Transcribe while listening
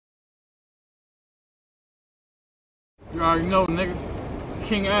You already know, nigga.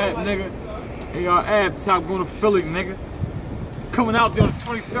 King Ab, nigga. AR Ab, top going to Philly, nigga. Coming out there on the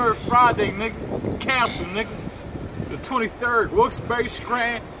 23rd, Friday, nigga. The Castle, nigga. The 23rd, Wilkes-Barre,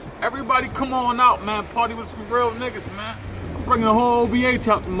 Scranton. Everybody come on out, man. Party with some real niggas, man. I'm bringing the whole OBH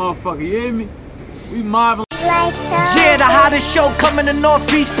out the motherfucker, you hear me? We mobbing. Yeah, the hottest show coming to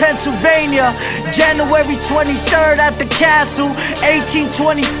Northeast Pennsylvania, January 23rd at the Castle,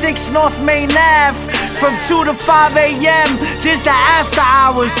 1826 North Main Ave, from 2 to 5 a.m. This the after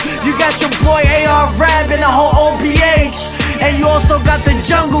hours. You got your boy AR Rab and the whole OBH, and you also got the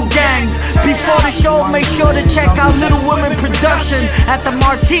Jungle Gang. Before the show, make sure to check out Little Women Production at the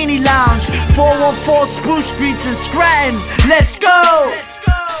Martini Lounge, 414 Spruce Streets in Scranton. Let's go!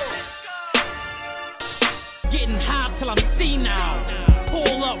 Getting high till I'm senile.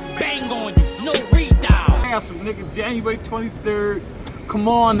 Pull up, bang on you, no redial. Castle, nigga, January 23rd. Come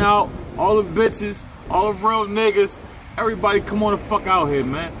on out. All the bitches, all the real niggas. Everybody come on the fuck out here,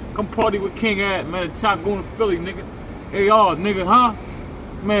 man. Come party with King Ad, man. The top going to Philly, nigga. AR, nigga, huh?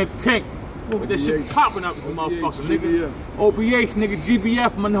 Man, Tank. With that shit popping out this motherfucker, nigga. OBH, nigga,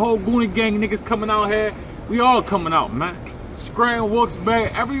 GBF, man. The whole Goonie gang niggas coming out here. We all coming out, man. Scranton, Wilkes-Barre,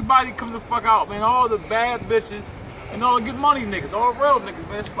 everybody come the fuck out, man. All the bad bitches and all the good money niggas, all the real niggas,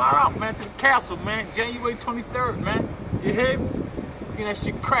 man. Slide out, man, to the Castle, man. January 23rd, man. You hear me? Getting that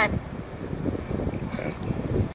shit cracked.